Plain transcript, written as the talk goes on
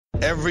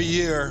Every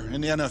year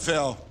in the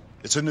NFL,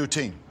 it's a new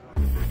team.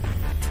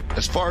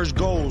 As far as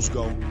goals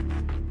go,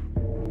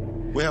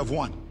 we have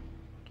one.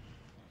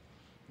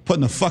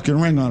 Putting a fucking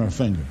ring on our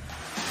finger.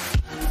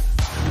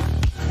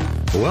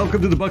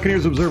 Welcome to the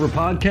Buccaneers Observer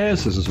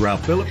Podcast. This is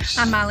Ralph Phillips.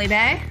 I'm Molly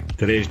Bay.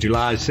 Today's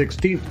July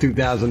 16th,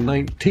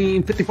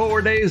 2019.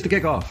 54 days to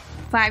kick off.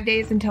 5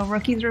 days until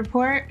rookies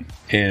report.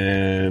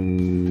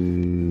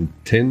 And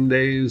 10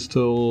 days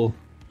till...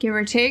 Give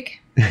or take.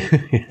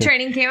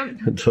 Training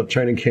camp. Until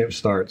training camp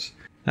starts.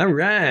 All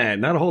right.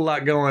 Not a whole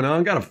lot going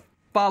on. Got a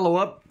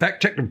follow-up.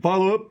 Fact-check and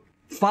follow-up.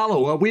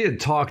 Follow-up. We had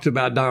talked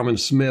about Donovan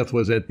Smith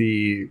was at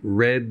the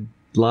Red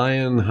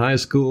Lion High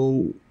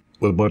School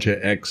with a bunch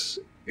of ex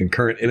and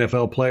current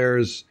NFL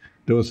players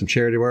doing some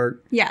charity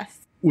work. Yes.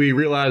 We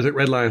realized that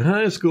Red Lion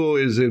High School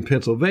is in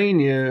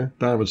Pennsylvania.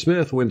 Donovan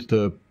Smith went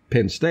to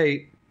Penn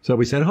State. So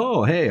we said,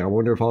 oh, hey, I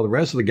wonder if all the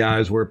rest of the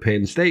guys were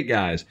Penn State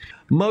guys.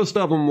 Most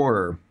of them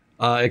were,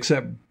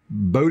 except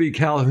Bodie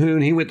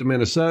Calhoun. He went to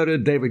Minnesota.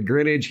 David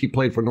Greenidge, he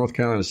played for North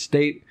Carolina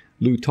State.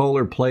 Lou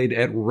Toller played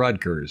at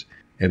Rutgers.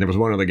 And there was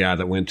one other guy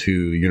that went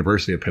to the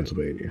University of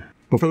Pennsylvania.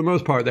 But for the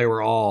most part, they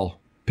were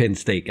all Penn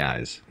State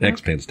guys,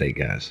 ex-Penn State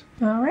guys.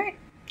 All right.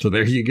 So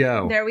there you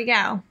go. There we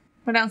go.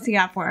 What else you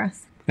got for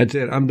us? That's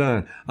it. I'm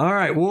done. All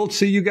right. We'll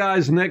see you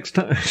guys next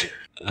time.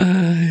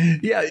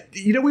 Yeah.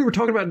 You know, we were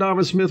talking about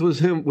Donovan Smith with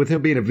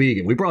him being a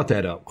vegan. We brought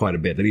that up quite a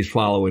bit, that he's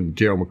following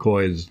Gerald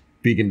McCoy's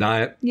vegan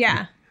diet.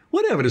 Yeah.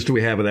 What evidence do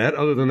we have of that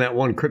other than that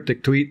one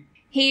cryptic tweet?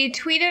 He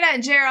tweeted at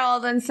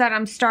Gerald and said,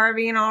 I'm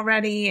starving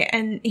already.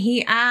 And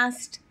he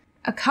asked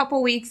a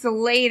couple weeks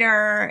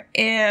later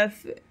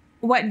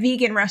what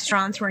vegan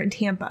restaurants were in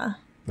Tampa.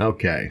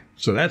 Okay.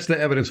 So that's the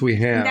evidence we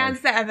have.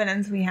 That's the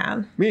evidence we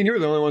have. Me and you're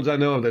the only ones I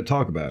know of that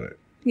talk about it.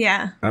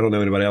 Yeah. I don't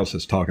know anybody else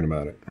that's talking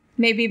about it.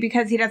 Maybe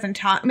because he doesn't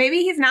talk.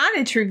 Maybe he's not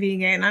a true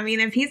vegan. I mean,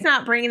 if he's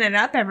not bringing it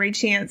up every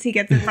chance he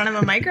gets in front of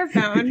a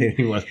microphone, he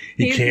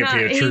can't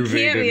be a true vegan. He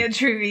can't be a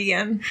true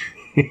vegan.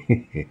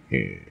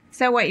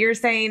 So what you're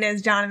saying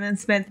is Donovan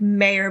Smith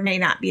may or may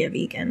not be a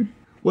vegan.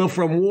 Well,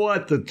 from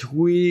what the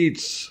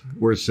tweets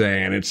were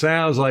saying, it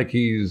sounds like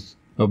he's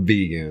a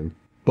vegan,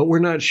 but we're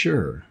not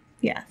sure.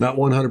 Yes. Not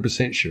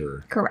 100%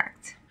 sure.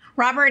 Correct.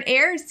 Robert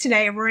Ayers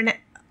today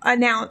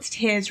announced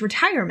his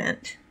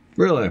retirement.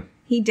 Really?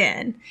 He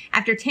did.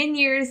 After 10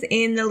 years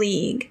in the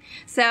league.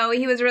 So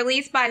he was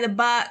released by the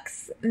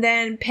Bucs,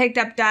 then picked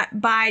up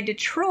by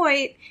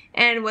Detroit,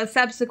 and was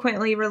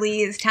subsequently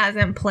released.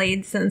 Hasn't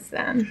played since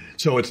then.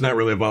 So it's not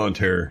really a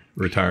voluntary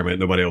retirement.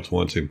 Nobody else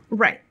wants him.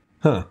 Right.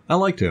 Huh. I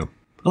liked him.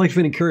 I liked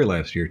Vinny Curry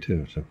last year,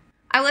 too. So.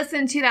 I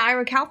listened to the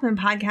Ira Kaufman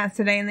podcast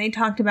today, and they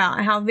talked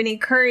about how Vinny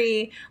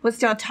Curry was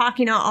still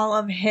talking to all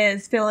of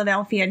his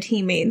Philadelphia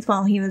teammates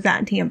while he was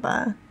at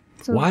Tampa.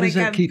 So why does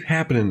that keep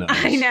happening to us?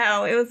 I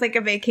know. It was like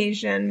a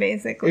vacation,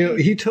 basically. You know,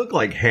 he took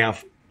like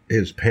half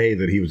his pay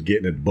that he was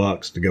getting at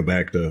Bucs to go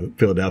back to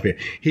Philadelphia.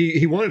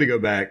 He wanted to go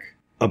back,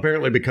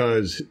 apparently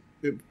because,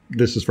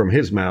 this is from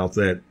his mouth,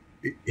 that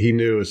he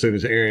knew as soon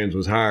as Arians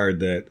was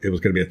hired that it was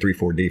going to be a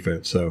 3-4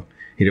 defense, so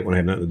he didn't want to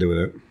have nothing to do with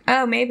it.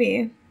 Oh,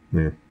 maybe.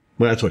 Yeah.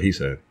 Well, that's what he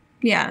said.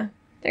 Yeah.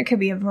 There could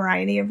be a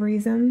variety of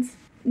reasons.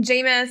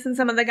 Jameis and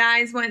some of the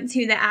guys went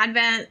to the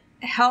Advent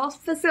Health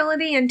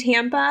facility in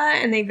Tampa,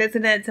 and they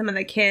visited some of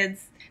the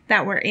kids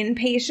that were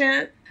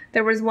inpatient.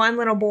 There was one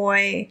little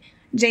boy.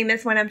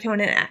 Jameis went up to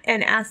him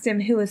and asked him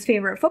who his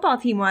favorite football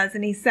team was,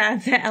 and he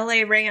said the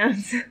LA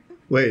Rams.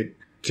 Wait,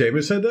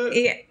 Jameis said that?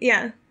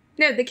 Yeah.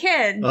 No, the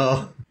kid.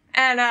 Oh.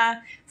 And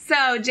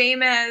so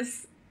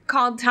Jameis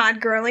called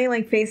Todd Gurley,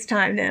 like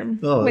FaceTimed him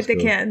with the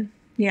kid.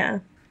 Yeah.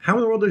 How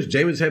in the world does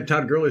Jameis have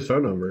Todd Gurley's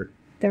phone number?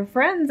 They're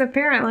friends,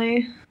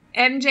 apparently.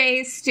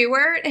 MJ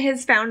Stewart,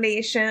 his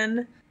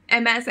foundation,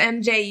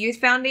 MSMJ Youth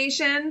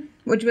Foundation,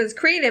 which was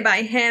created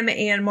by him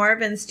and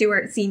Marvin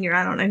Stewart Sr.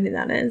 I don't know who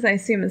that is. I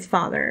assume his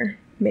father,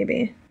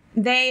 maybe.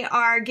 They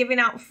are giving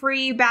out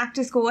free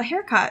back-to-school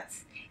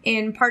haircuts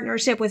in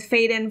partnership with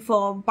Fade in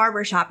Full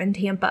Barbershop in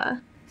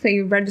Tampa. So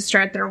you register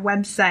at their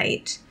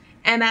website,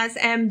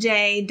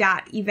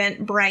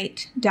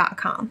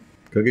 msmj.eventbrite.com.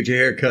 Go get your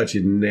hair cut,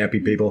 you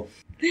nappy people.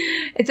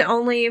 It's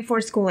only for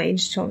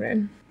school-age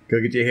children.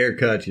 Go get your hair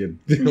cut, you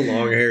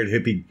long-haired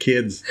hippie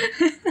kids.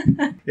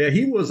 Yeah,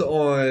 he was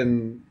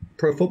on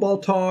Pro Football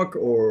Talk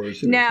or...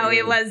 No,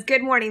 it was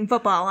Good Morning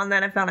Football on the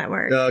NFL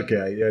Network.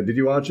 Okay, yeah. Did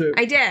you watch it?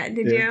 I did.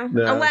 Did you?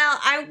 No. Well,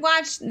 I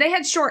watched... They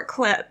had short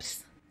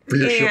clips. For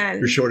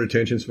your short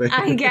attention span?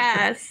 I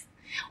guess.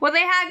 Well,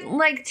 they had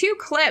like 2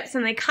 clips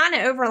and they kind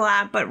of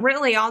overlap, but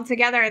really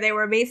altogether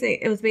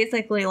it was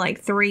basically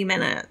like 3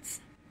 minutes.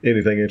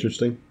 Anything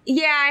interesting?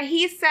 Yeah,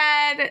 he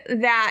said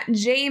that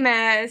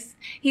Jameis,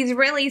 he's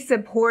really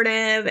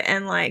supportive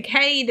and like,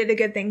 hey, you did a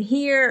good thing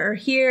here or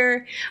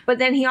here. But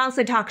then he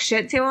also talks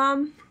shit to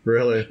him.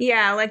 Really?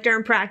 Yeah, like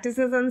during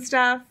practices and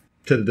stuff.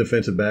 To the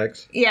defensive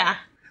backs? Yeah.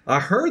 I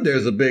heard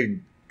there's a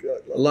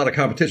lot of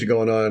competition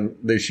going on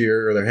this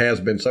year, or there has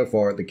been so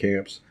far at the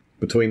camps,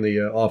 between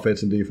the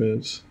offense and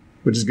defense,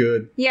 which is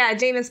good. Yeah,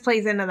 Jameis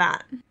plays into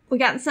that. We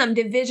got some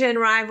division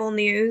rival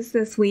news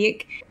this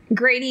week.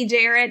 Grady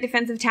Jarrett,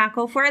 defensive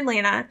tackle for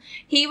Atlanta.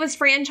 He was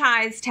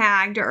franchise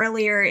tagged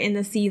earlier in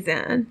the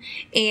season,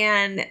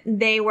 and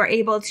they were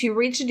able to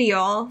reach a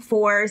deal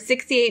for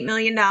 $68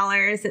 million.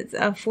 It's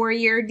a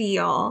 4-year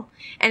deal,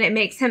 and it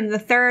makes him the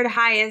 3rd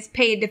highest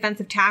paid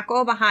defensive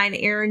tackle behind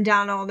Aaron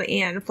Donald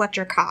and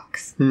Fletcher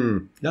Cox. I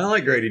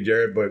like Grady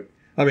Jarrett, but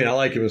I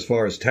like him as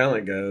far as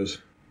talent goes.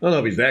 I don't know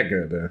if he's that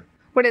good, though.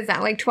 What is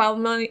that, like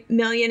 $12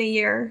 million a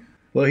year?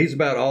 Well, he's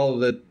about all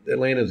that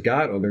Atlanta's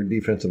got on their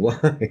defensive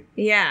line.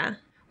 Yeah.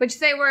 Which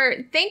they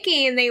were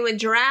thinking they would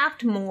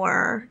draft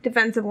more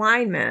defensive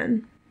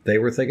linemen. They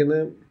were thinking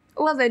that?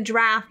 Well, the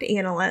draft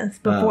analysts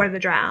before the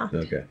draft.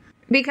 Okay.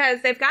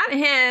 Because they've got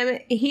him,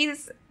 he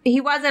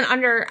was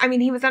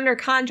under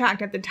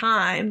contract at the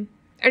time.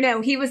 Or no,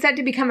 he was set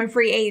to become a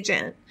free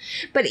agent.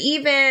 But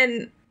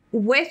even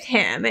with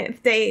him,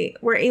 if they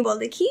were able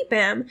to keep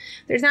him,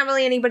 there's not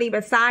really anybody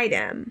beside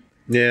him.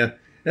 Yeah.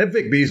 That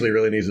Vic Beasley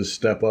really needs to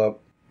step up.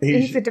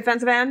 He's a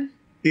defensive end?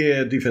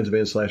 Yeah, defensive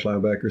end /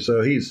 linebacker.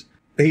 So he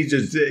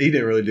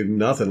didn't really do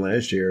nothing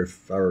last year,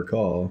 if I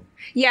recall.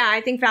 Yeah, I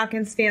think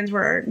Falcons fans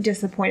were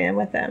disappointed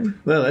with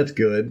him. Well, that's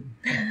good.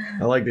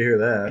 I like to hear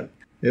that.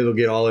 It'll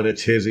get all in a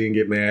tizzy and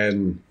get mad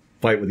and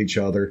fight with each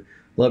other.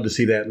 Love to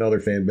see that in other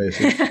fan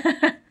bases.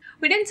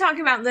 We didn't talk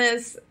about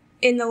this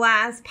in the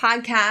last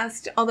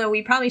podcast, although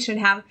we probably should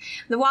have.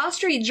 The Wall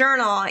Street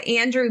Journal,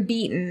 Andrew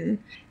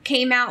Beaton,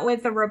 came out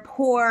with a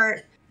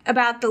report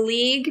about the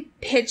league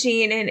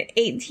pitching an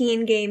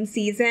 18-game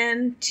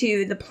season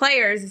to the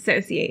Players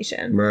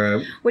Association.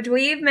 Right. Which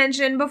we've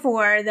mentioned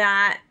before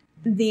that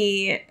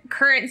the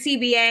current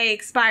CBA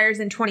expires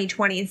in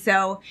 2020,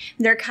 so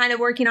they're kind of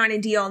working on a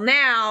deal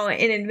now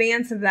in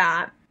advance of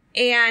that.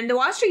 And the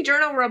Wall Street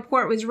Journal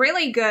report was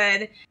really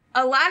good.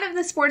 A lot of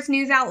the sports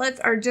news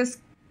outlets are just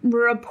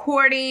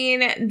reporting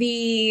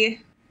the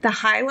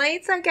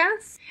highlights, I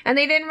guess. And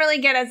they didn't really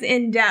get as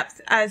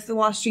in-depth as the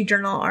Wall Street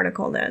Journal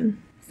article did.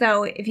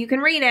 So if you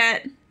can read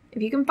it,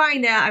 if you can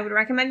find it, I would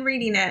recommend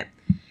reading it.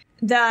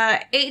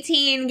 The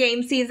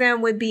 18-game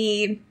season would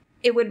be,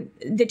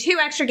 the 2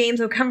 extra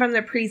games would come from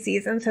the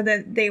preseason, so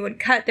that they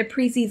would cut the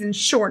preseason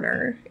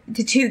shorter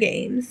to 2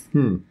 games.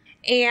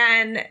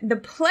 And the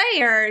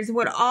players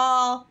would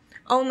all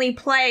only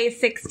play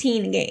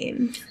 16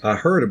 games. I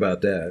heard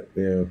about that,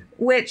 yeah.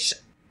 Which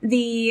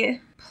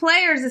the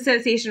Players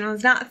Association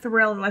was not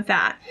thrilled with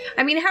that.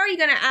 I mean, how are you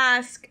going to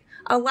ask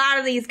a lot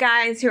of these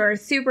guys who are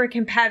super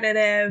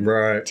competitive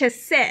to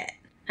sit?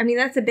 I mean,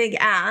 that's a big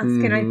ask,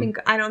 and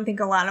I don't think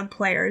a lot of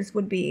players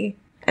would be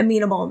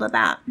amenable to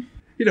that.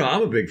 You know,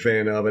 I'm a big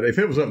fan of it. If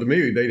it was up to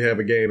me, they'd have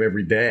a game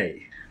every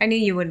day. I knew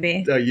you would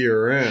be. A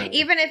year round.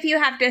 Even if you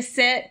have to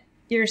sit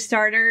your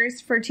starters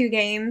for 2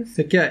 games.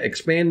 Yeah,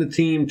 expand the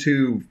team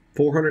to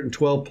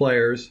 412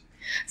 players.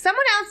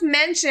 Someone else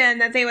mentioned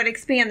that they would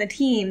expand the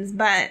teams,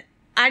 but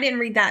I didn't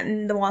read that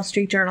in the Wall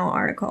Street Journal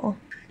article.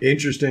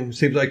 Interesting.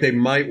 Seems like they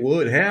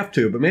would have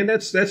to, but man,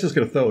 that's just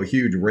going to throw a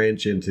huge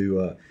wrench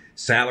into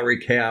salary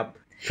cap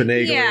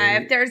finagling. Yeah,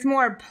 if there's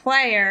more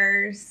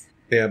players.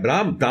 Yeah, but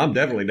I'm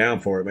definitely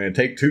down for it, man.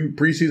 Take 2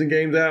 preseason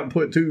games out and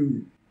put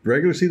 2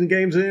 regular season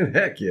games in.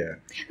 Heck yeah.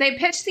 They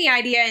pitched the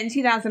idea in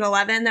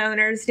 2011. The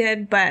owners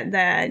did, but the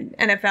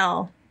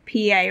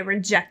NFLPA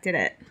rejected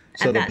it.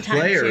 So the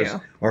players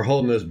are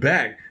holding us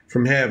back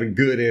from having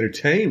good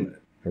entertainment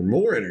or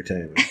more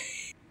entertainment.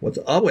 What's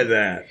up with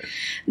that?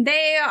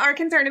 They are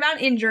concerned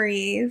about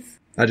injuries.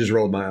 I just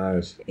rolled my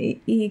eyes.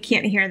 You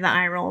can't hear the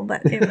eye roll,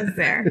 but it was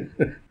there.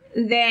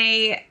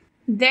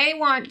 They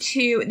want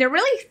to, they're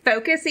really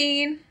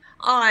focusing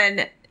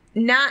on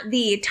not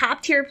the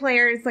top tier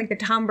players like the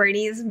Tom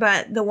Brady's,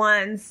 but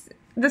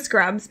the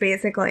scrubs,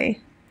 basically.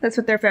 That's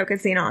what they're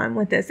focusing on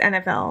with this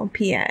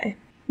NFLPA,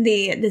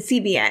 the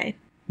CBA.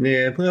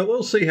 Yeah, well,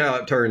 we'll see how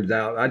it turns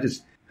out.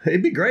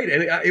 It'd be great.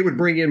 And it would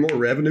bring in more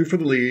revenue for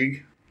the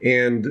league,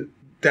 and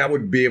that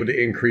would be able to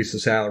increase the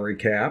salary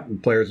cap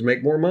and players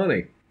make more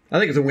money. I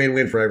think it's a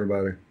win-win for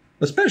everybody,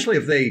 especially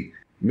if they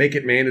make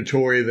it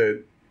mandatory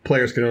that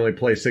players can only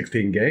play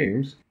 16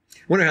 games.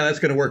 Wonder how that's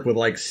going to work with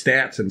like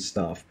stats and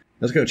stuff.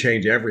 That's going to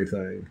change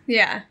everything.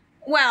 Yeah.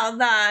 Well,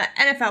 the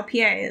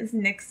NFLPA has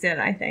nixed it,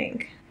 I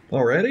think.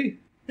 Already?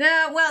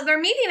 They're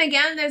meeting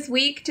again this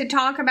week to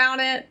talk about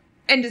it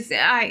and just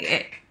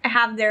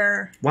have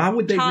their Why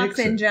would they talks nix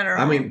it? in general.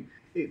 I mean,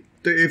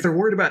 if they're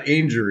worried about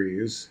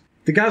injuries,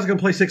 the guys are going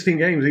to play 16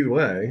 games either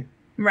way.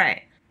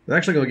 Right. They're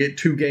actually going to get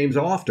 2 games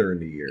off during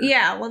the year.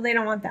 Yeah, well, they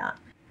don't want that.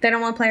 They don't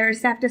want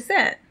players to have to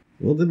sit.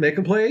 Well, then make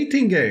them play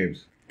 18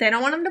 games. They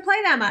don't want them to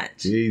play that much.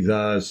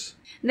 Jesus.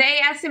 They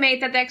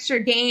estimate that the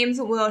extra games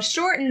will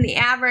shorten the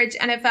average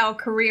NFL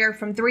career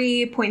from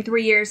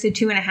 3.3 years to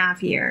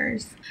 2.5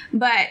 years.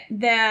 But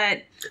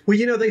that... Well,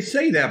 you know, they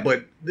say that,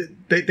 but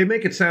they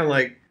make it sound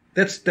like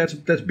that's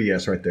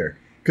BS right there.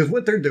 Because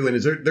what they're doing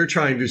is they're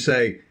trying to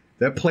say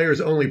that players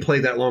only play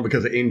that long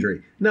because of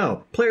injury.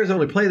 No, players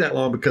only play that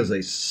long because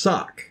they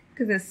suck.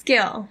 Because of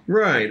skill.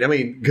 Right. I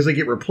mean, because they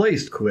get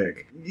replaced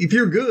quick. If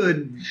you're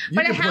good, you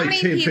can play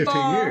 10,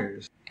 15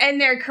 years. And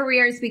their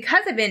careers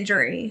because of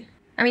injury.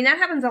 I mean, that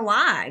happens a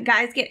lot.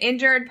 Guys get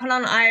injured, put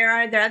on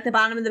IR, they're at the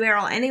bottom of the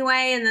barrel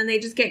anyway, and then they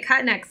just get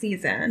cut next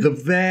season. The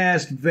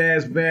vast,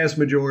 vast, vast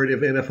majority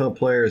of NFL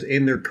players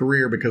end their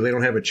career because they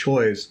don't have a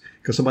choice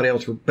because somebody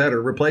else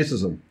better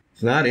replaces them.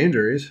 It's not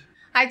injuries.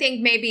 I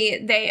think maybe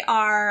they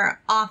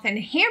are often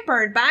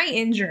hampered by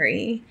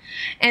injury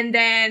and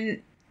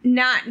then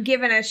not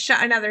given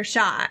another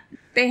shot.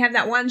 They have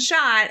that one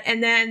shot,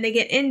 and then they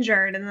get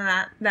injured, and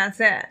then that's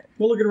it.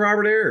 Well, look at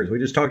Robert Ayers. We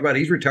just talked about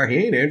he's retired.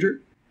 He ain't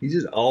injured. He's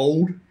just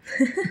old.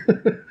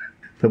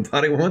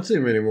 Nobody wants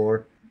him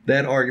anymore.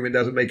 That argument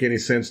doesn't make any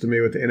sense to me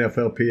with the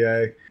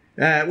NFLPA.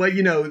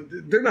 Well,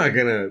 they're not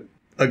going to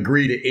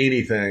agree to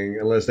anything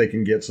unless they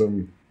can get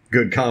some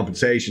good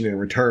compensation in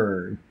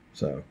return.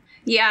 So.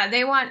 Yeah,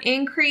 they want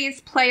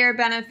increased player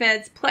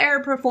benefits, player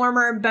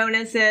performer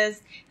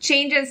bonuses,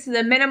 changes to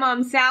the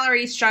minimum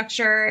salary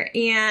structure,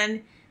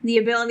 and the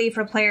ability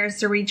for players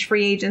to reach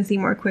free agency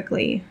more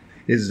quickly.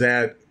 Is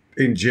that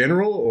in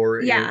general,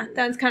 or? Yeah,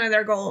 that's kind of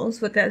their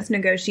goals with this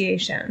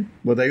negotiation.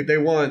 Well, they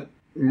want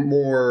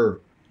more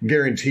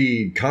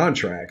guaranteed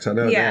contracts. I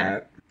know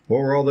that. What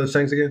were all those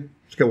things again?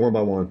 Let's go one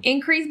by one.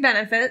 Increased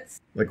benefits.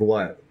 Like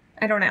what?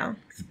 I don't know.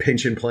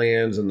 Pension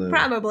plans and the...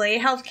 Probably.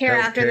 Healthcare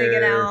after they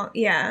get out.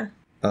 Yeah.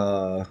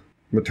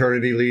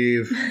 Maternity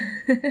leave.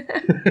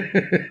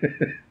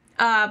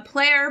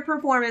 Player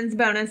performance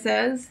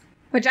bonuses,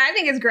 which I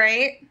think is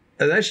great.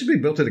 That should be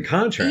built into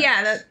contracts.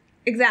 Yeah,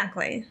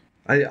 exactly.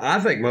 I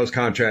think most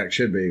contracts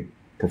should be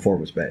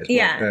performance-based.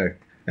 Yeah. Hey,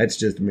 that's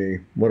just me.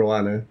 What do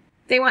I know?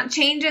 They want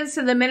changes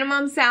to the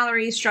minimum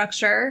salary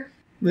structure.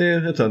 Yeah,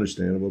 that's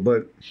understandable,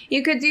 but...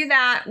 You could do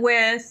that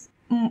with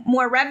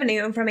more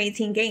revenue from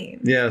 18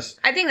 games. Yes.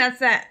 I think that's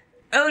the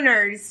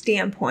owner's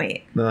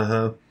standpoint.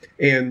 Uh-huh.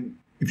 And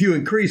if you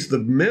increase the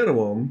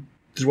minimum,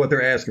 which is what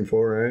they're asking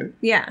for, right?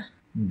 Yeah.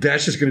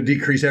 That's just going to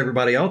decrease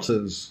everybody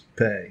else's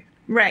pay.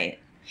 Right.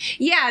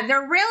 Yeah,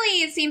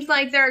 it seems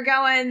like they're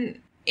going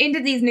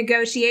into these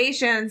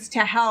negotiations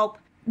to help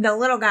the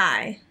little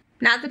guy.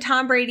 Not the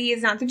Tom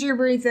Brady's, not the Drew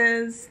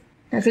Breeses,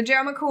 not the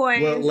Joe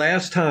McCoys. Well,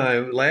 last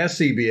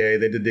CBA,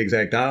 they did the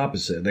exact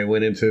opposite. They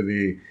went into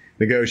the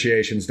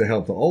negotiations to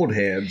help the old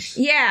heads.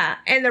 Yeah,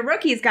 and the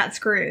rookies got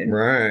screwed.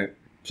 Right.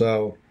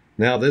 So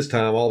now this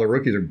time, all the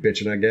rookies are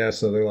bitching, I guess.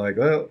 So they're like,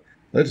 well,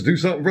 let's do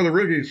something for the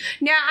rookies.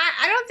 No,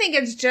 I don't think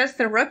it's just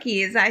the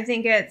rookies. I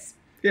think it's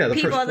the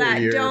people first 4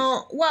 that years.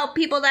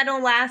 people that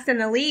don't last in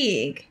the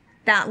league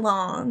that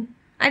long.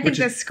 I think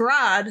the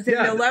scrubs and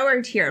the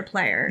lower tier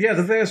players. Yeah,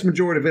 the vast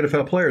majority of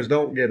NFL players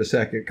don't get a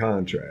second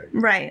contract.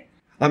 Right.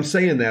 I'm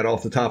saying that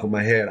off the top of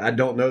my head. I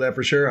don't know that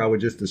for sure. I would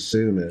just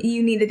assume it.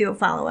 You need to do a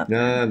follow-up.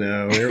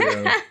 No. Here we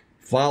go.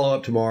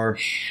 Follow-up tomorrow.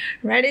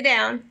 Write it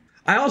down.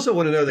 I also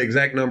want to know the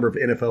exact number of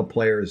NFL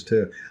players,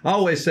 too. I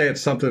always say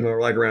it's something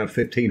like around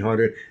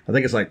 1,500. I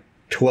think it's like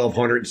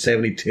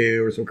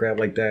 1,272 or some crap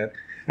like that.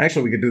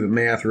 Actually, we could do the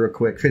math real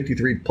quick.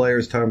 53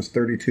 players times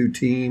 32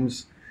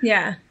 teams.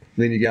 Yeah.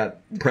 Then you got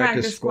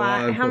practice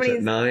squad. How many?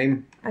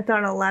 9? I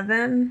thought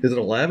 11. Is it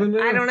 11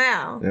 now? I don't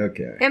know.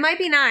 Okay. It might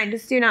be 9.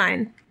 Just do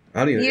 9. I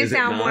don't even, you is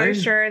sound it 9? more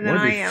sure than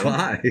I am.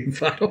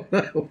 5. I don't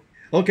know.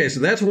 Okay, so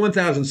that's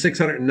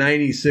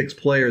 1,696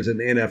 players in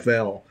the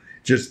NFL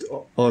just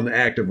on the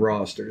active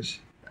rosters.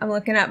 I'm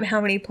looking up how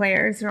many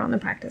players are on the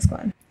practice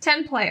squad.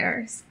 10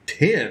 players.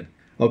 10?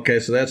 Okay,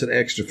 so that's an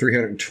extra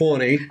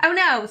 320. Oh,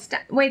 no.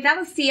 Wait, that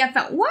was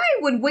CFL. Why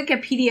would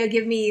Wikipedia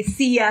give me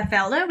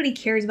CFL? Nobody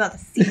cares about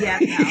the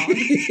CFL.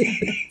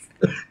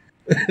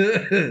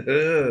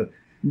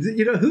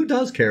 Who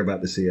does care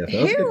about the CFL?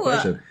 That's a good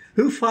question.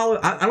 Who follow?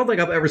 I don't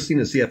think I've ever seen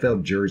a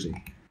CFL jersey.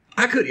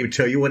 I couldn't even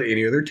tell you what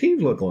any of their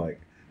teams look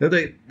like.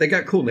 They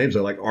got cool names,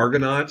 though, like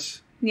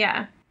Argonauts.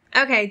 Yeah.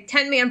 Okay,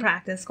 10-man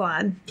practice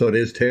squad. So it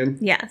is 10?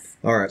 Yes.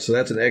 All right, so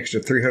that's an extra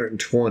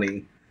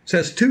 320. So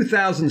that's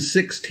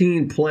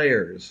 2,016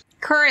 players.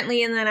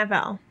 Currently in the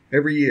NFL.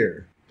 Every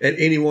year. At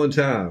any one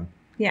time.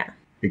 Yeah.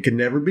 It can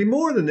never be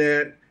more than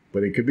that,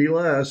 but it could be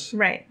less.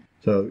 Right.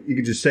 So you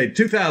could just say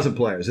 2,000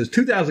 players. There's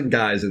 2,000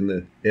 guys in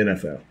the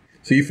NFL.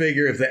 So you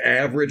figure if the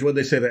average, what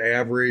they say the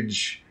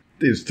average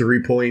is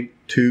 3.2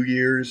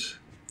 years?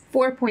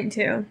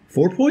 4.2.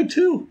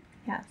 4.2?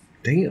 Yes.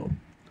 Damn.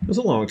 That's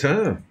a long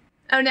time.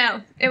 Oh, no.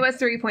 It was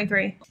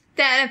 3.3.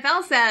 The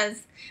NFL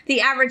says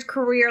the average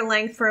career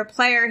length for a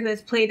player who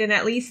has played in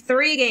at least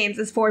 3 games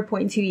is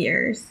 4.2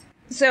 years.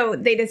 So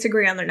they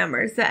disagree on their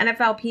numbers. The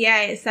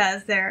NFLPA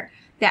says the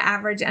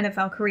average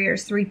NFL career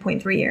is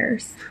 3.3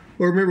 years.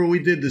 Well, remember we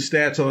did the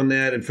stats on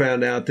that and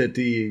found out that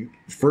the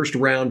first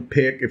round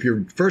pick, if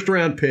you're first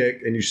round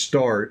pick and you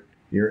start,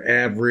 your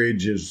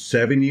average is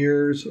 7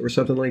 years or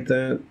something like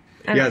that.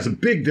 Yeah, it's a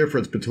big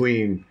difference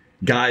between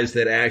guys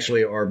that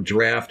actually are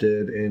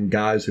drafted and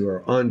guys who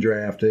are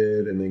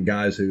undrafted and then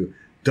guys who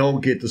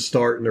don't get to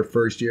start in their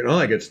first year and all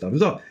that good stuff.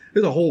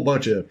 There's a whole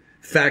bunch of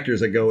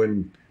factors that go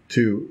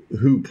into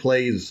who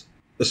plays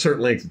a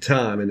certain length of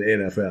time in the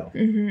NFL.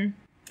 Mm-hmm.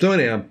 So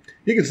anyhow,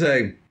 you can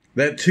say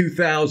that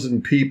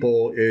 2,000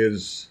 people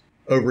is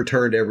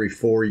overturned every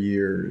 4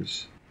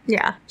 years.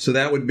 Yeah. So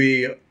that would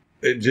be,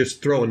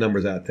 just throwing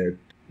numbers out there,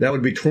 That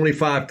would be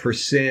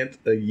 25%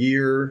 a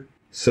year.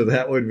 So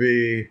that would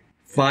be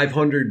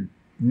 500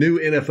 new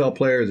NFL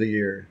players a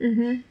year.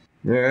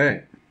 Mm-hmm. All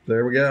right.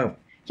 There we go.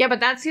 Yeah, but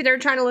that's who they're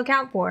trying to look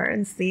out for.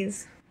 It's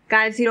these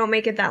guys who don't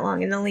make it that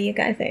long in the league,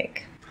 I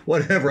think.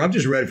 Whatever. I'm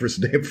just ready for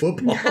some damn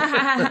football.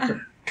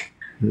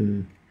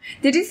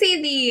 Did you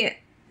see the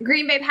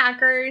Green Bay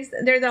Packers?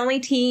 They're the only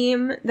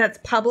team that's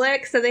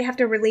public, so they have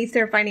to release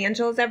their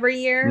financials every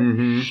year.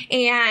 Mm-hmm.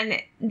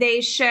 And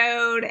they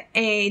showed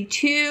a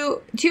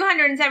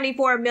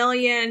 $274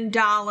 million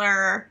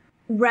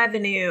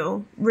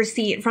revenue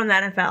receipt from the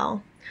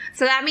NFL.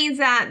 So that means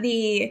that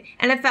the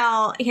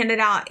NFL handed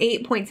out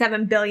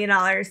 $8.7 billion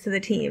to the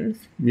teams.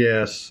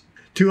 Yes.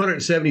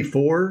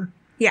 274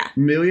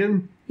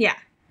 million? Yeah,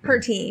 per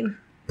team.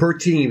 Per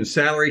team.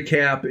 Salary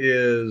cap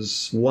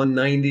is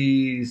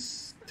 190.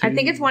 I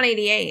think it's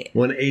 188.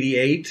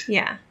 188?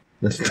 Yeah.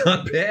 That's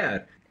not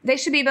bad. They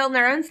should be building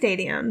their own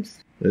stadiums.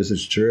 This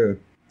is true.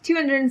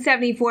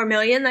 $274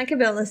 million, that could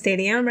build a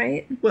stadium,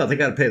 right? Well, they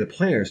got to pay the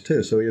players,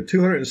 too. So you're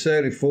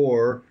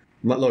 274.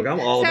 Look, I'm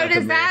all about the math. So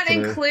does that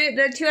include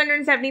the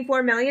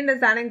 $274 million? Does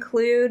that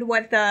include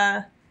what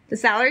the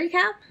salary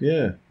cap?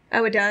 Yeah.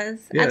 Oh, it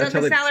does? Yeah, I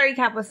thought the salary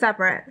cap was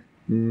separate.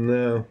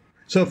 No.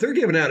 So if they're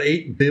giving out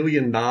 $8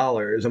 billion, I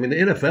mean, the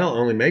NFL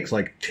only makes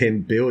like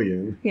 $10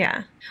 billion.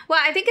 Yeah. Well,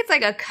 I think it's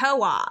like a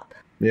co-op.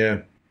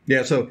 Yeah.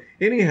 Yeah, so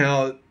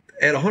anyhow,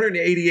 at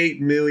 $188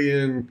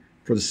 million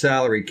for the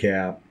salary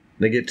cap,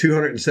 they get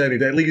 $270.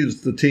 That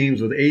leaves the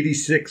teams with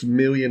 $86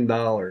 million.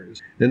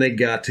 Then they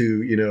got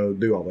to,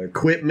 do all their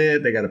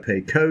equipment. They got to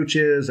pay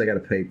coaches. They got to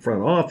pay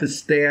front office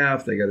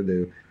staff. They got to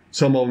do,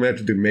 some of them have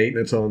to do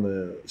maintenance on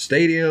the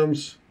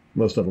stadiums.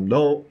 Most of them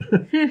don't.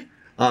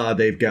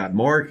 They've got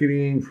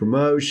marketing,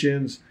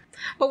 promotions.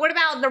 But what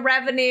about the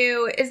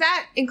revenue? Is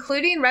that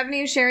including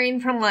revenue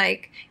sharing from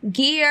like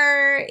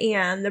gear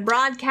and the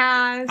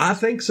broadcast? I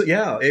think so.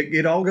 Yeah,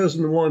 it all goes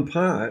into one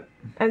pot.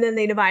 And then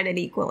they divide it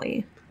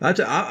equally.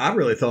 I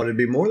really thought it'd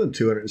be more than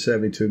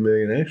 $272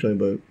 million, actually,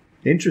 but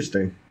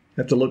interesting.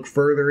 Have to look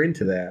further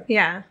into that.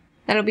 Yeah,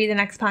 that'll be the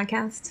next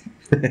podcast.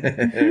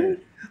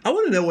 I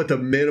want to know what the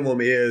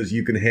minimum is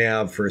you can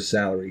have for a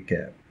salary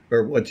cap,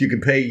 or what you can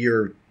pay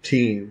your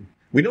team.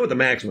 We know what the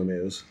maximum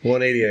is,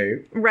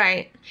 188.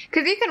 Right,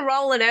 because you can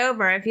roll it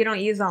over if you don't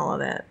use all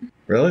of it.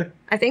 Really?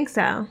 I think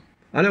so.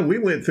 I know we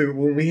went through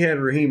when we had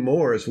Raheem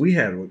Morris. We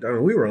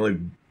were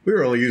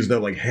only using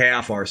up like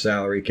half our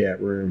salary cap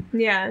room.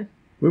 Yeah.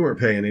 We weren't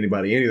paying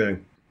anybody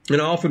anything. And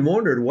I often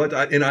wondered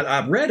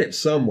I've read it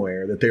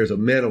somewhere that there's a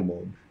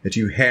minimum that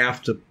you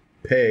have to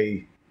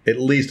pay at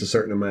least a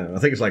certain amount. I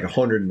think it's like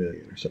 $100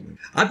 million or something.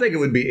 I think it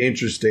would be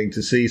interesting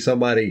to see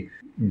somebody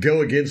go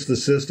against the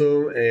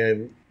system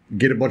and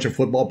get a bunch of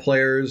football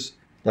players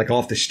like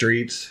off the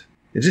streets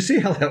and just see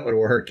how that would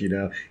work, Get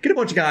a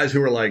bunch of guys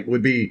who are like,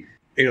 would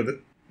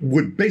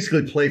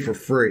basically play for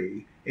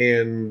free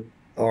and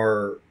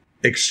are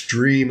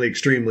extremely,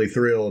 extremely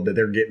thrilled that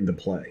they're getting to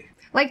play.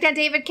 Like that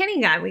David Kinney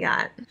guy we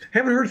got.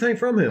 Haven't heard a thing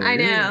from him. I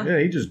know. Yeah,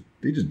 he just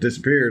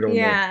disappeared on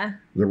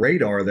the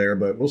radar there,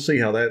 but we'll see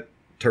how that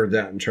turns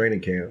out in training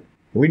camp.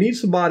 We need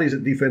some bodies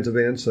at defensive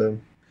end. So,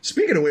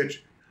 speaking of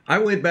which, I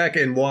went back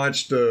and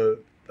watched, I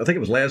think it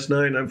was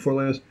night before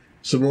last,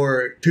 some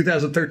more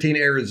 2013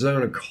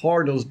 Arizona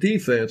Cardinals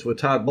defense with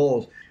Todd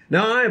Bowles.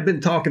 Now, I have been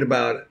talking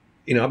about,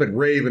 I've been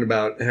raving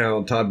about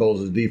how Todd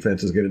Bowles'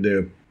 defense is going to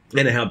do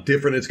and how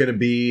different it's going to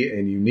be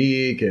and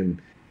unique,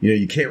 and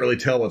you can't really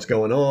tell what's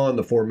going on.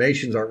 The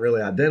formations aren't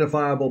really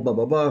identifiable, blah,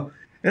 blah, blah.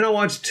 And I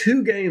watched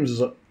 2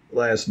 games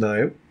last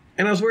night,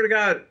 and I swear to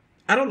God,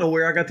 I don't know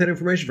where I got that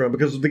information from,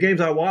 because the games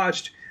I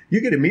watched,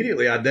 you could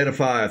immediately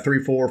identify a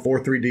 3-4,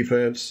 4-3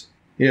 defense.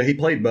 He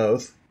played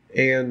both,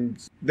 and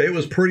it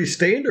was pretty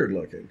standard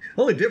looking.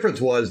 The only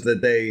difference was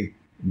that they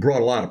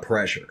brought a lot of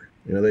pressure.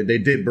 They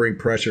did bring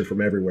pressure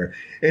from everywhere.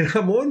 And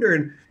I'm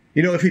wondering,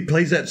 if he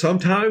plays that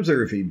sometimes,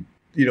 or if he,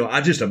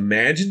 I just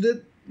imagined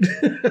it.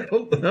 I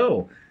don't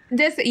know.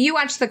 You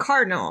watched the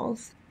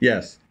Cardinals.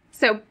 Yes.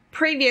 So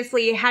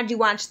previously, had you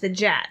watched the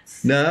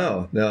Jets?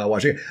 No, I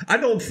watched it. I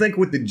don't think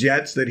with the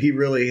Jets that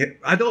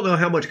I don't know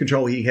how much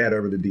control he had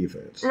over the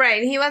defense.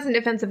 Right. He wasn't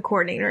defensive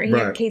coordinator. He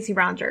had Casey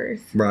Rogers.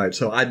 Right.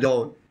 So I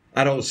don't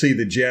see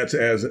the Jets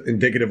as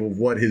indicative of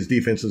what his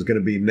defense is going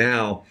to be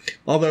now.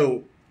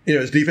 Although,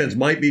 his defense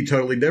might be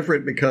totally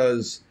different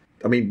because,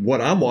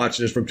 what I'm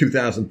watching is from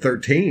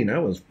 2013.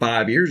 That was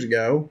 5 years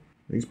ago.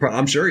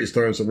 I'm sure he's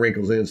thrown some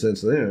wrinkles in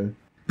since then.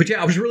 But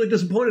yeah, I was really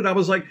disappointed. I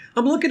was like,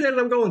 I'm looking at it,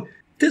 I'm going,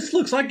 this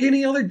looks like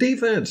any other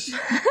defense.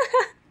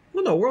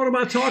 What in the world am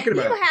I talking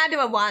about? You had to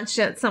have watched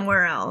it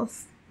somewhere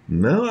else.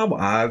 No,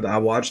 I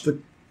watched the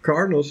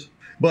Cardinals.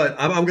 But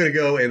I'm going to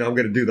go and I'm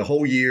going to do the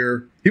whole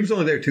year. He was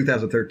only there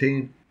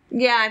 2013.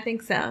 Yeah, I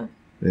think so.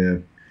 Yeah.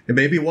 And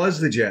maybe it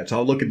was the Jets.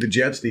 I'll look at the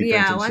Jets defense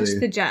Yeah, and watch see.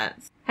 the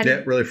Jets.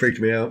 That really freaked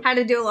me out. Had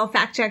to do a little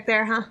fact check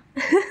there, huh?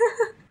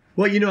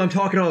 Well, I'm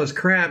talking all this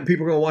crap, and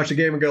people are going to watch the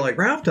game and go like,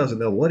 Ralph doesn't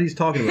know what he's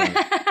talking about.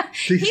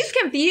 He's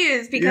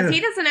confused because he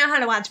doesn't know how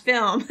to watch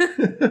film.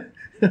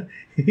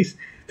 He's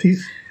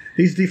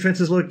These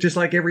defenses look just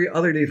like every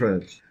other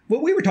defense.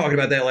 Well, we were talking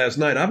about that last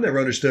night. I've never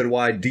understood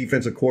why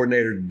defensive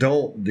coordinators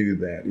don't do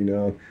that, you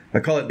know.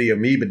 I call it the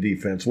amoeba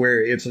defense, where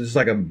it's just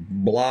like a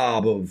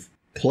blob of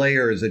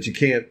players that you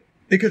can't...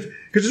 Because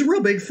it's a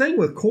real big thing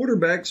with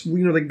quarterbacks.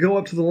 You know, they go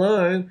up to the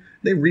line,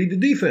 they read the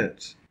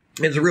defense.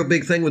 It's a real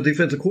big thing with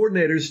defensive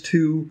coordinators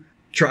to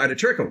try to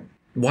trick them.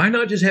 Why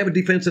not just have a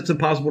defense that's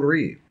impossible to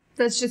read?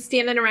 That's just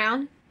standing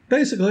around?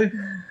 Basically.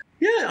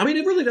 Yeah, I mean,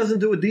 it really doesn't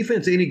do a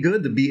defense any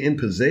good to be in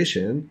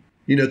position,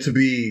 you know, to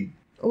be...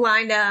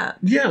 Lined up.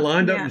 Yeah,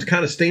 lined up and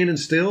kind of standing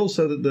still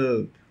so that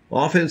the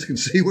offense can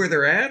see where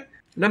they're at.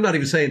 And I'm not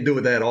even saying do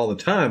that all the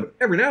time, but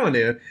every now and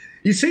then,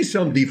 you see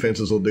some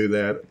defenses will do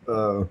that.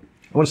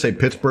 I want to say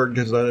Pittsburgh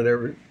has done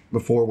it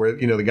before where,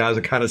 you know, the guys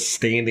are kind of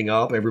standing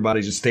up.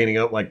 Everybody's just standing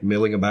up, like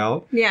milling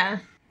about. Yeah.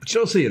 But you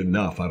don't see it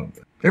enough, I don't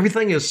think.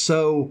 Everything is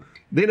so...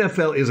 The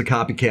NFL is a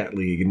copycat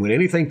league, and when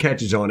anything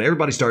catches on,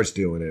 everybody starts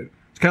doing it.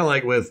 It's kind of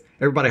like with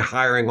everybody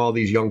hiring all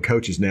these young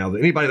coaches now.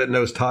 Anybody that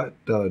knows Todd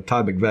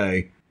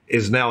McVay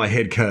is now a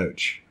head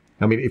coach.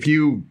 I mean, if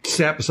you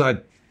sat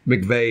beside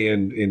McVay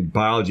in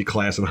biology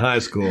class in high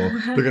school,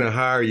 they're going to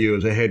hire you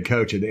as a head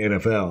coach in the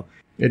NFL.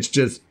 It's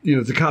just, you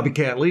know, it's a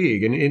copycat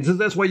league. And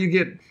that's why you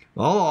get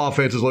all the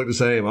offenses look the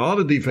same. All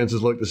the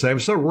defenses look the same.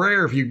 It's so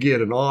rare if you get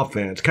an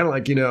offense. Kind of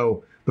like, you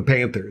know, the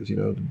Panthers, you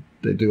know,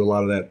 they do a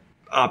lot of that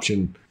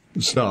option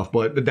stuff.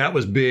 But that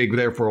was big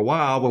there for a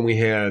while when we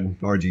had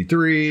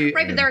RG3.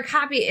 Right, but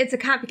it's a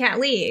copycat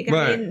league.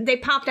 I mean, they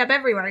popped up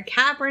everywhere.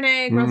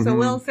 Kaepernick, Russell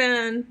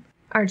Wilson,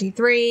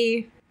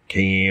 RG3.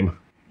 Cam.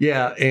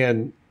 Yeah,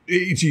 and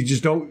you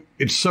just don't...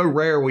 It's so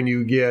rare when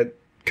you get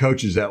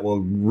coaches that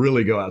will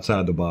really go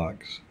outside the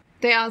box.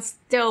 They all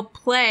still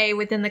play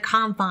within the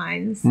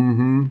confines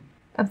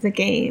of the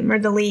game or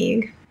the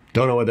league.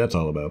 Don't know what that's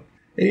all about.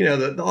 And, you know,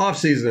 the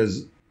offseason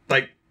is,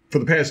 like, for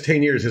the past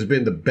 10 years has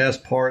been the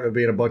best part of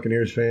being a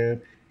Buccaneers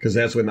fan because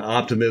that's when the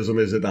optimism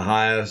is at the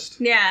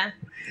highest. Yeah.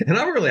 And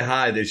I'm really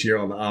high this year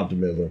on the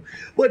optimism.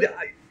 But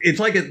it's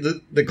like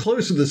the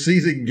closer the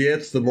season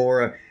gets, the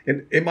more...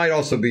 and it might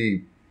also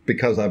be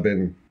because I've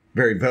been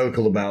very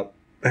vocal about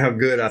how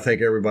good I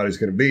think everybody's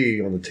going to be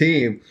on the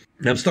team.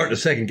 And I'm starting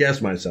to second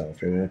guess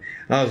myself. You know?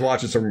 I was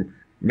watching some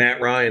Matt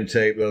Ryan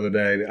tape the other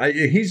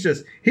day.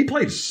 He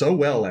played so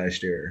well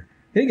last year.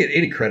 He didn't get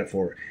any credit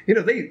for it. You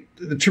know,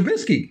 the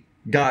Trubisky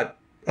got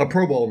a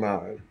Pro Bowl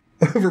nod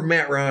over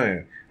Matt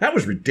Ryan. That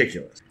was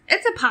ridiculous.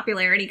 It's a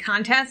popularity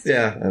contest.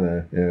 Yeah, I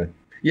know. Yeah.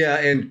 Yeah,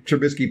 and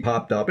Trubisky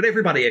popped up, and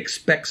everybody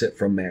expects it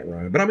from Matt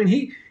Ryan. But I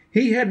mean,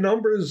 he had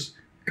numbers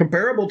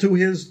comparable to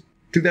his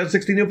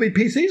 2016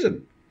 MVP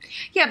season.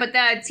 Yeah, but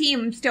the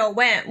team still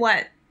went,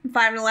 5-11,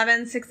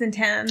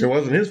 6-10. It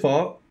wasn't his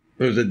fault.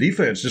 It was the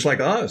defense, just like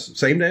us.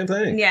 Same damn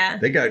thing. Yeah.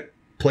 They got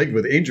plagued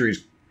with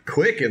injuries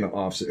quick in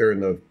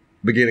the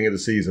beginning of the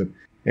season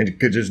and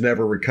could just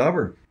never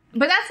recover.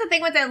 But that's the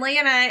thing with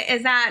Atlanta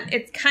is that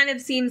it kind of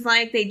seems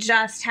like they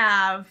just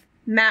have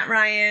Matt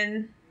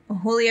Ryan,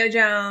 Julio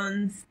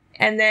Jones,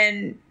 and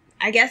then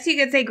I guess you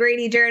could say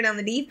Grady Jarrett on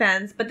the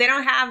defense, but they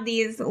don't have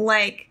these,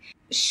 like,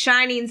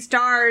 shining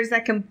stars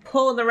that can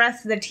pull the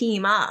rest of the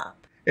team up.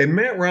 And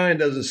Matt Ryan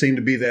doesn't seem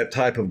to be that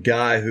type of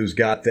guy who's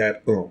got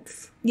that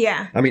oomph.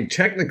 Yeah. I mean,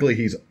 technically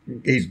he's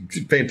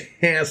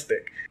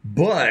fantastic,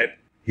 but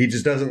he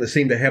just doesn't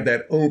seem to have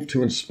that oomph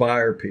to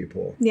inspire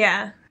people.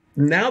 Yeah.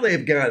 Now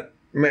they've got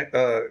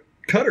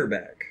Cutter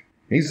back.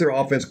 He's their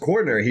offensive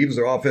coordinator. He was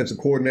their offensive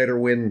coordinator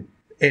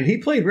and he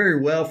played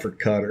very well for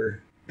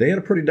Cutter. They had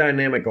a pretty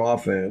dynamic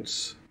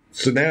offense.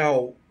 So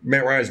now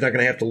Matt Ryan's not going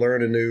to have to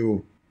learn a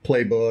new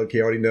playbook.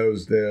 He already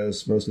knows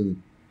this. Most of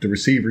the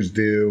receivers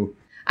do.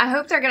 I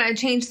hope they're going to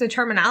change the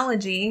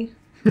terminology.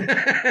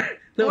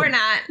 No, or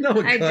not. No,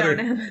 I Cutter,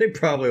 don't know. They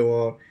probably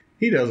won't.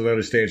 He doesn't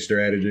understand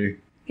strategy.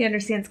 He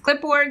understands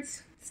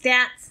clipboards,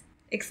 stats,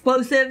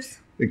 explosives.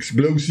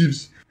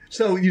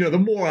 So, you know, the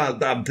more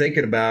I'm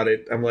thinking about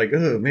it, I'm like,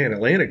 oh, man,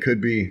 Atlanta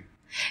could be...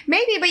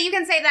 Maybe, but you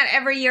can say that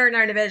every year in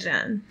our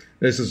division.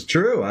 This is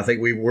true. I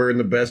think we're in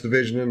the best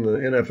division in the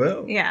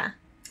NFL. Yeah.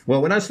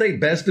 Well, when I say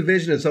best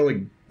division, it's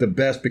only the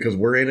best because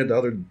we're in it. The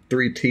other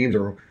three teams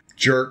are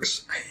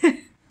jerks.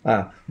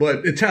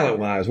 But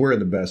talent-wise, we're in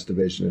the best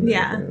division in the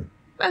NFL.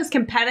 Most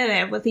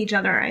competitive with each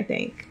other, I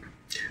think.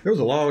 There was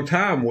a long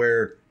time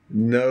where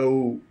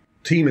no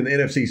team in the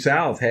NFC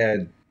South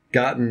had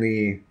gotten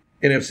the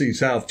NFC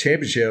South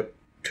championship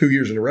 2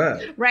 years in a row.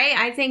 Right?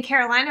 I think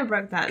Carolina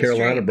broke that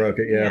Carolina streak. broke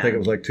it, yeah. I think it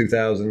was like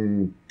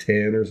 2010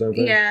 or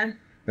something. Yeah.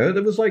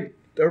 It was like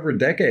over a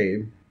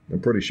decade, I'm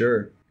pretty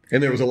sure.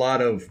 And there was a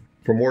lot of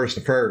from worst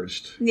to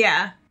first.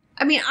 Yeah.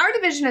 I mean, our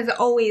division is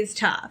always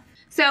tough.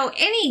 So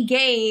any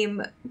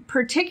game,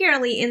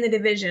 particularly in the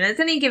division, it's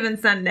any given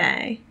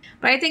Sunday.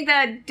 But I think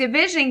that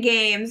division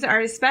games are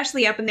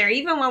especially up in there.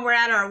 Even when we're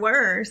at our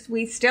worst,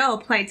 we still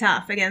play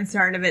tough against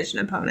our division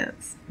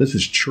opponents. This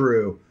is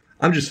true.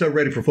 I'm just so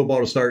ready for football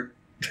to start.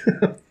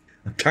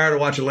 I'm tired of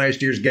watching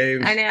last year's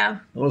games. I know.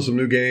 I want some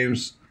new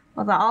games.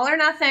 Well, the All or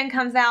Nothing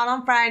comes out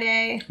on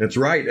Friday. That's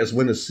right. That's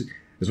when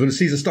It's when the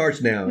season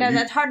starts now. No,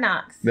 that's Hard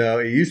Knocks. No,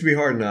 it used to be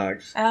Hard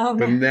Knocks. Oh,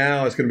 but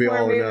now it's going to be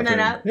All or moving Nothing. it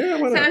up. Yeah,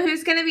 why not? So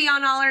who's going to be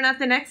on All or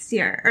Nothing next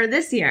year or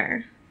this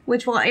year,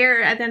 which will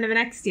air at the end of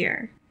next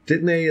year?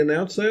 Didn't they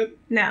announce that?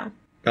 No.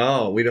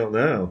 Oh, we don't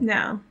know.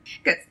 No.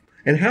 Good.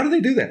 And how do they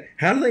do that?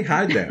 How do they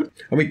hide that?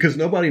 I mean, because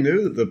nobody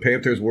knew that the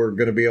Panthers were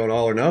going to be on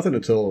All or Nothing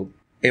until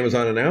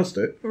Amazon announced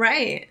it.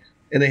 Right.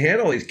 And they had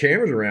all these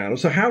cameras around them.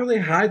 So how do they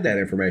hide that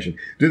information?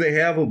 Do they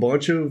have a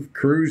bunch of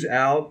crews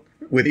out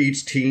with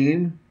each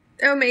team?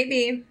 Oh,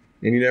 maybe.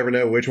 And you never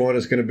know which one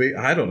it's going to be?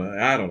 I don't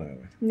know.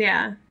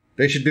 Yeah.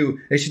 They should do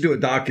a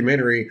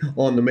documentary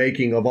on the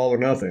making of All or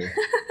Nothing.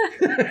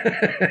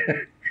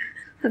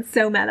 That's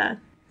so meta.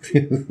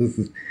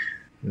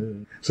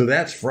 So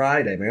that's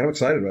Friday, man. I'm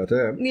excited about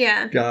that.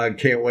 Yeah. God,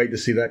 can't wait to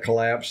see that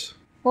collapse.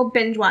 We'll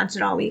binge watch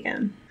it all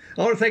weekend.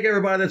 I want to thank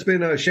everybody that's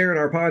been sharing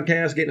our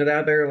podcast, getting it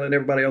out there, and letting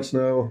everybody else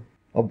know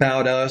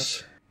about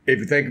us. If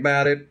you think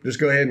about it, just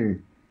go ahead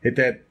and hit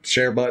that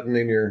share button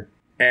in your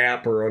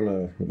app or on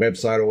the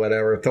website or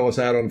whatever. Throw us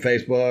out on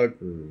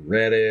Facebook or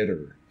Reddit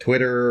or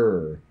Twitter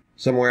or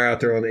somewhere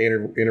out there on the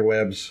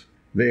interwebs,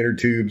 the inner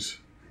tubes.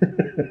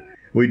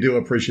 We do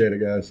appreciate it,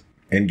 guys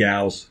and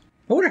gals.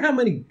 I wonder how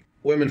many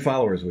women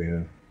followers we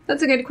have.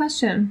 That's a good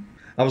question.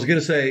 I was going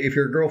to say, if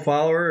you're a girl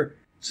follower,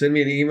 send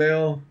me an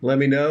email, let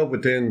me know.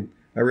 But then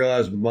I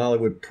realized Molly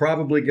would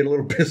probably get a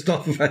little pissed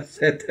off if I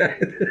said that.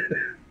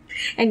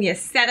 And you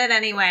said it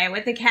anyway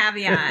with the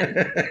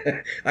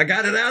caveat. I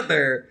got it out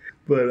there,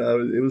 but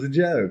it was a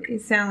joke. You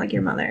sound like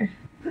your mother.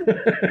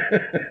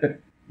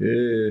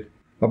 Yeah.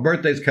 My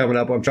birthday's coming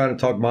up. I'm trying to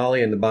talk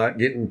Molly into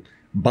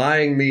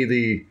buying me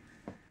the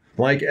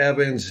Mike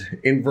Evans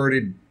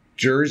inverted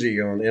jersey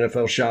on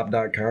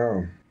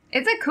NFLshop.com.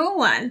 It's a cool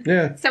one.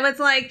 Yeah. So it's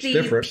like the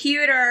different.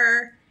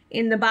 pewter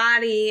in the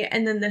body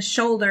and then the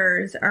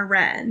shoulders are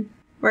red.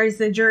 Whereas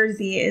the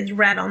jersey is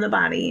red on the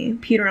body,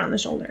 pewter on the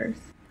shoulders.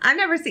 I've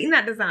never seen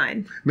that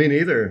design. Me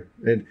neither.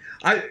 And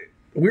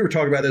we were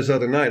talking about this the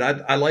other night.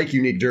 I like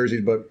unique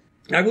jerseys, but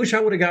I wish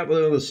I would have got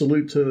one of the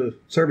salute to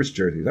service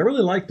jerseys. I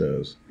really like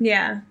those.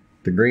 Yeah.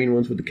 The green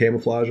ones with the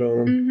camouflage on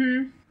them.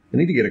 Mm-hmm. I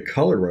need to get a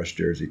color rush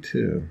jersey,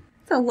 too.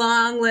 It's a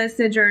long list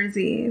of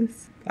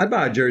jerseys. I'd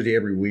buy a jersey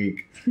every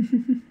week.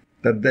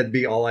 That'd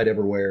be all I'd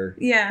ever wear.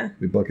 Yeah.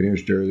 The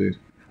Buccaneers jerseys.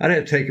 I'd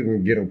have to take them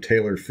and get them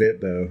tailor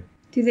fit, though.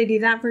 Do they do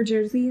that for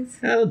jerseys?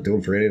 I don't do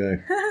them for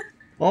anything.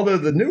 Although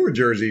the newer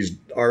jerseys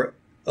are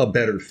a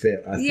better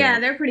fit, I think. Yeah,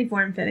 they're pretty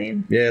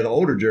form-fitting. Yeah, the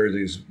older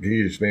jerseys,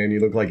 geez, man, you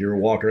look like you were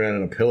walking around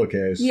in a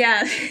pillowcase.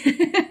 Yeah.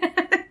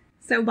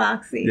 So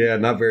boxy. Yeah,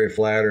 not very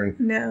flattering.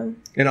 No.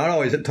 And I'd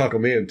always tuck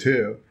them in,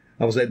 too.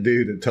 I was that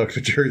dude that tucks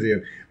the jersey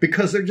in.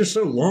 Because they're just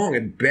so long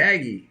and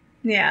baggy.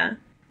 Yeah.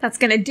 That's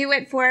going to do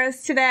it for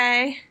us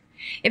today.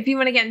 If you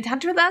want to get in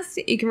touch with us,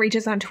 you can reach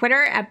us on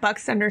Twitter at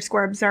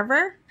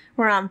Bucks_Observer.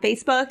 We're on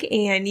Facebook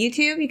and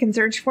YouTube. You can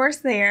search for us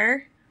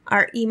there.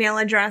 Our email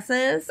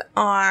addresses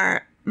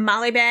are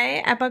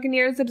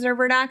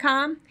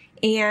mollybay@buccaneersobserver.com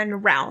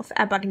and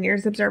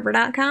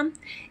ralph@buccaneersobserver.com.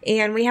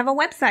 And we have a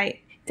website,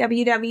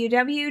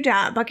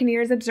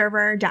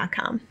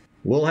 www.buccaneersobserver.com.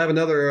 We'll have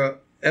another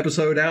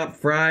episode out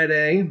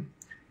Friday.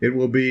 It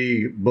will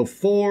be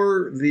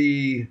before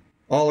the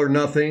All or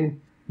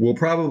Nothing. We'll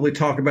probably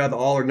talk about the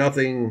All or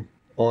Nothing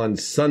on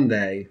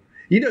Sunday.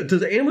 You know,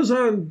 does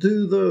Amazon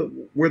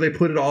do where they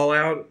put it all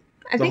out?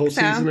 I think whole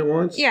so. Season at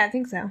once? Yeah, I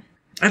think so.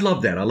 I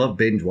love that. I love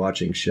binge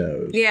watching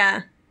shows.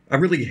 Yeah. I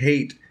really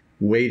hate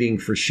waiting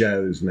for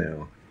shows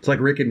now. It's like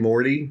Rick and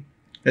Morty.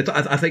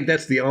 I think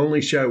that's the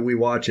only show we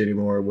watch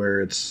anymore where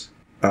it's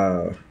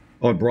on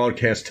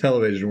broadcast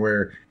television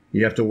where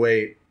you have to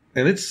wait.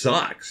 And it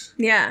sucks.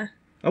 Yeah.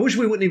 I wish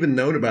we wouldn't even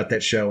known about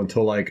that show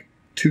until like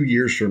 2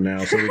 years from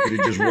now so we could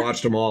have just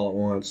watched them all at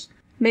once.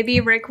 Maybe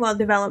Rick will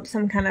develop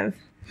some kind of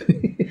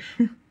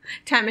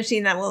time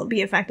machine that will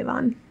be effective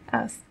on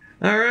us.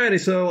 Alrighty,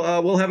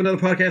 so we'll have another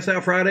podcast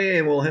out Friday,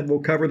 and we'll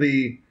cover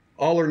the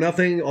All or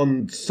Nothing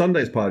on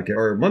Sunday's podcast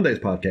or Monday's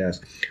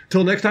podcast.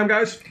 Till next time,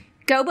 guys.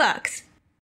 Go Bucks.